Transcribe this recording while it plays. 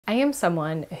I am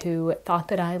someone who thought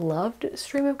that I loved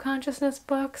stream of consciousness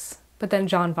books, but then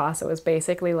Jon Fosse was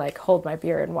basically like, hold my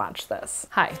beer and watch this.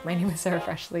 Hi, my name is Sarah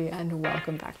Freshly and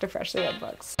welcome back to Freshly Read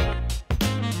Books.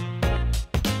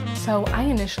 So I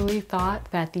initially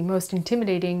thought that the most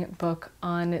intimidating book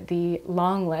on the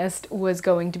long list was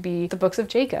going to be the Books of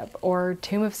Jacob or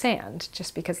Tomb of Sand,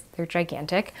 just because they're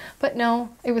gigantic. But no,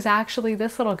 it was actually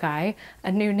this little guy,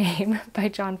 A New Name by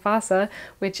Jon Fosse,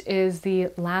 which is the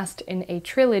last in a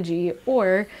trilogy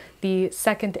or the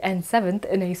second and seventh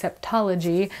in a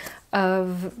septology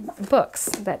of books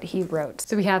that he wrote.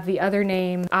 So we have The Other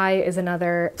Name, I Is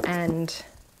Another, and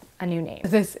A New Name.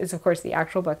 This is of course the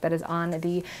actual book that is on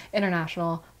the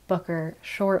International Booker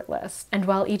shortlist. And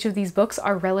while each of these books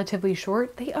are relatively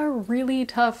short, they are really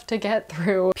tough to get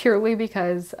through purely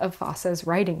because of Fosse's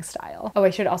writing style. Oh,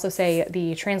 I should also say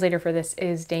the translator for this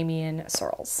is Damien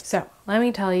Searles. So let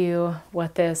me tell you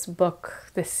what this book,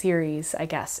 this series, I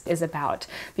guess, is about,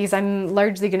 because I'm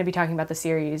largely going to be talking about the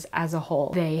series as a whole.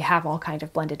 They have all kind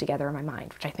of blended together in my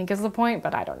mind, which I think is the point,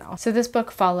 but I don't know. So this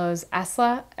book follows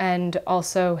Asla and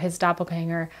also his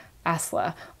doppelganger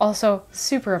Asla. Also,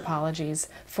 super apologies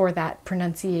for that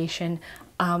pronunciation.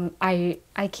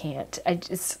 I can't. I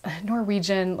just,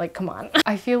 Norwegian, like, come on.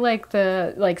 I feel like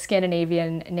the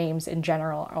Scandinavian names in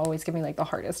general are always giving me like the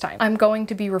hardest time. I'm going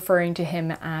to be referring to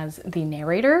him as the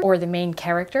narrator or the main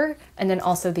character, and then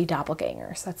also the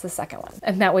doppelganger. So that's the second one.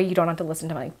 And that way you don't have to listen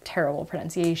to my terrible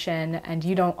pronunciation, and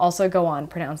you don't also go on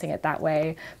pronouncing it that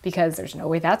way because there's no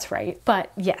way that's right.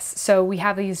 But yes, so we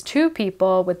have these two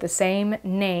people with the same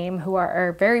name who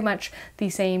are very much the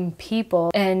same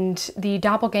people, and the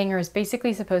doppelganger is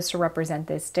basically supposed to represent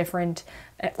this different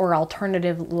or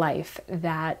alternative life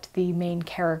that the main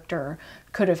character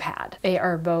could have had. They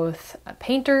are both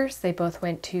painters, they both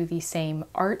went to the same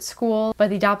art school, but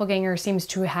the doppelganger seems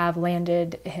to have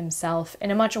landed himself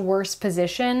in a much worse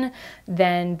position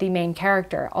than the main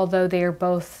character, although they are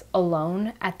both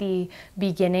alone at the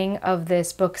beginning of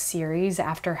this book series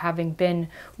after having been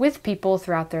with people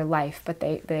throughout their life, but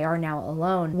they are now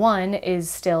alone. One is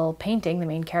still painting, the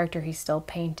main character, he's still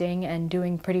painting and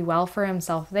doing pretty well for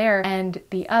himself there, and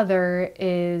the other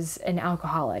is an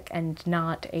alcoholic and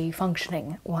not a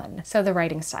functioning one. So the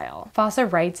writing style. Fosse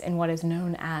writes in what is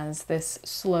known as this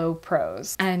slow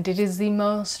prose, and it is the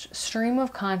most stream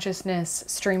of consciousness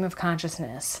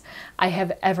I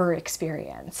have ever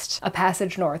experienced. A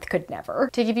Passage North could never.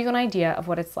 To give you an idea of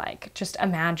what it's like, just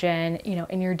imagine, you know,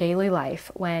 in your daily life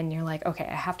when you're like, okay,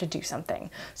 I have to do something.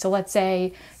 So let's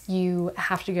say you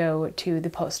have to go to the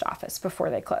post office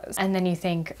before they close. And then you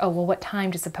think, oh, well, what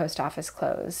time does the post office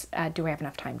close? Do I have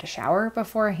enough time to shower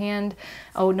beforehand?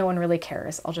 Oh, no one really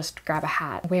cares. I'll just grab a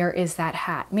hat. Where is that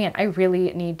hat? Man, I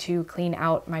really need to clean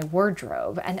out my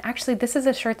wardrobe. And actually, this is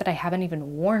a shirt that I haven't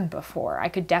even worn before. I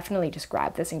could definitely just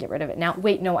grab this and get rid of it. Now,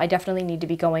 wait, no, I definitely need to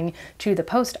be going to the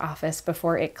post office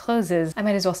before it closes. I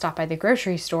might as well stop by the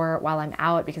grocery store while I'm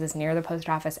out because it's near the post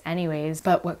office anyways.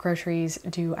 But what groceries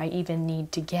do I even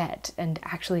need to get? And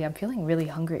actually, I'm feeling really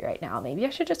hungry right now. Maybe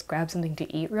I should just grab something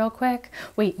to eat real quick.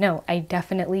 Wait, no, I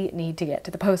definitely need to get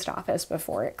to the post office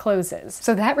before it closes.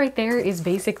 So that right there is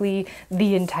basically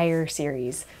the entire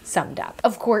series summed up.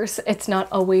 Of course, it's not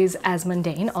always as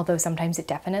mundane, although sometimes it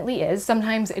definitely is.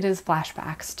 Sometimes it is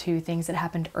flashbacks to things that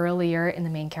happened earlier in the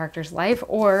main character's life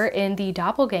or in the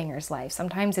doppelganger's life.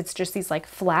 Sometimes it's just these like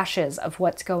flashes of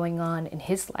what's going on in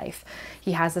his life.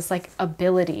 He has this like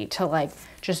ability to like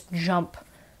just jump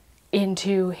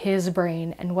into his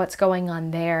brain and what's going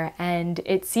on there, and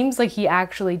it seems like he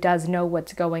actually does know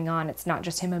what's going on. It's not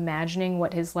just him imagining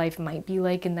what his life might be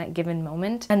like in that given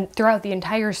moment. And throughout the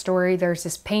entire story there's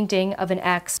this painting of an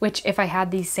X, which if I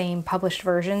had these same published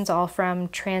versions all from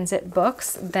Transit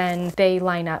Books, then they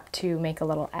line up to make a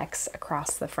little X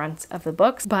across the fronts of the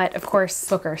books. But of course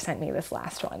Booker sent me this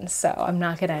last one, so I'm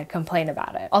not gonna complain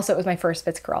about it. Also, it was my first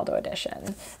Fitzcarraldo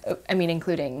edition. I mean,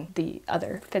 including the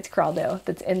other Fitzcarraldo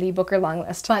that's in the Booker long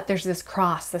list. But there's this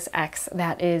cross, this X,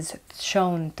 that is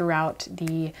shown throughout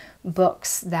the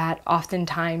books that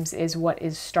oftentimes is what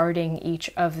is starting each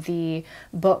of the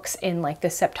books in like the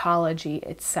septology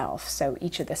itself, so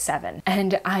each of the 7.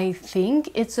 And I think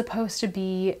it's supposed to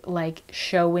be like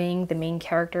showing the main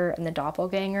character and the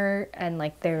doppelganger and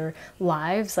like their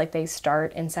lives, like they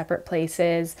start in separate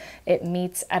places. It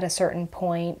meets at a certain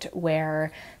point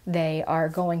where they are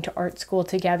going to art school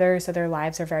together, so their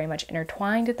lives are very much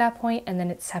intertwined at that point, and then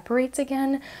it separates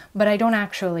again, but I don't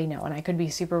actually know, and I could be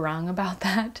super wrong about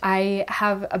that. I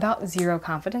have about zero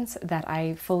confidence that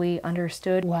I fully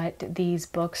understood what these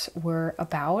books were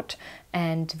about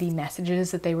and the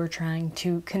messages that they were trying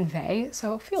to convey,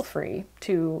 so feel free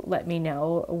to let me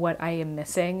know what I am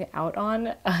missing out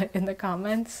on in the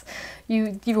comments.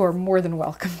 You are more than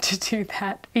welcome to do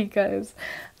that, because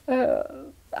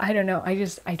I don't know,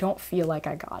 I don't feel like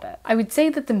I got it. I would say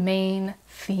that the main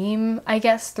theme, I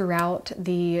guess, throughout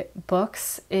the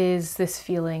books is this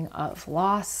feeling of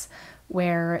loss,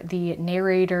 where the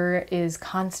narrator is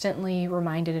constantly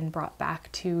reminded and brought back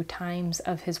to times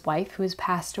of his wife who has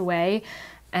passed away,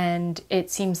 and it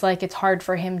seems like it's hard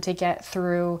for him to get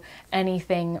through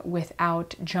anything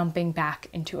without jumping back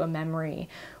into a memory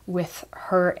with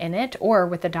her in it, or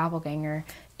with the doppelganger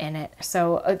in it.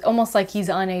 So almost like he's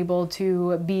unable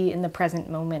to be in the present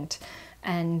moment.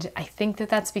 And I think that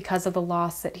that's because of the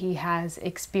loss that he has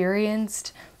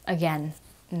experienced. Again,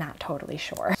 not totally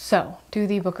sure. So, do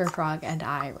the Booker Frog and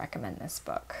I recommend this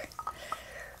book?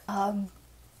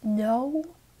 No.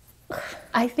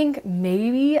 I think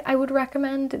maybe I would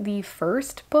recommend the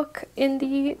first book in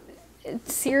the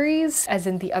series, as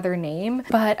in The Other Name,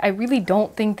 but I really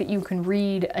don't think that you can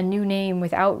read A New Name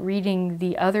without reading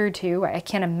the other two. I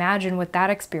can't imagine what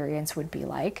that experience would be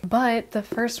like. But the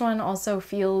first one also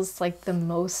feels like the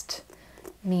most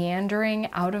meandering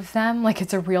out of them. Like,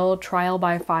 it's a real trial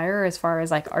by fire as far as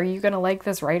like, are you gonna like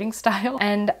this writing style?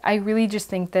 And I really just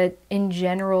think that in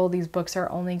general these books are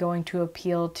only going to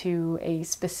appeal to a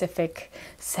specific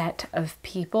set of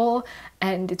people,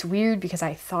 and it's weird because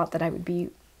I thought that I would be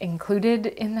included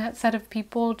in that set of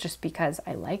people just because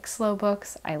I like slow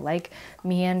books, I like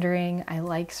meandering, I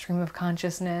like stream of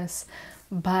consciousness,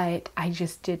 but I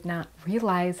just did not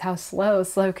realize how slow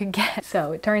could get.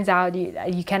 So it turns out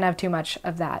you can have too much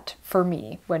of that for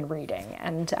me when reading,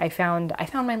 and I found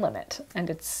my limit, and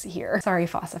it's here. Sorry,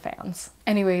 Fosse fans.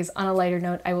 Anyways, on a lighter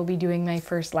note, I will be doing my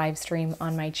first live stream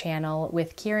on my channel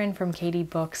with Kieran from Katie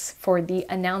Books for the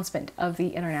announcement of the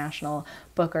International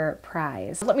Booker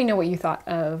Prize. Let me know what you thought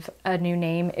of A New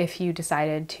Name if you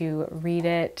decided to read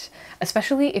it,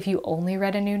 especially if you only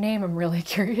read A New Name. I'm really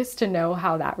curious to know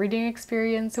how that reading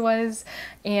experience was.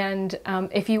 And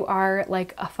if you are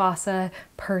like a Fosse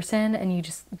person and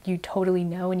you totally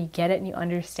know and you get it and you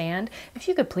understand, if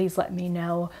you could please let me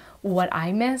know what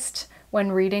I missed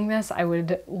when reading this, I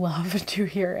would love to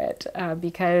hear it,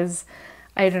 because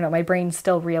I don't know, my brain's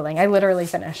still reeling. I literally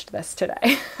finished this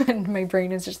today and my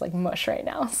brain is just like mush right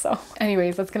now. So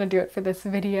anyways, that's gonna do it for this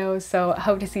video. So I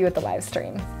hope to see you at the live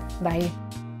stream. Bye.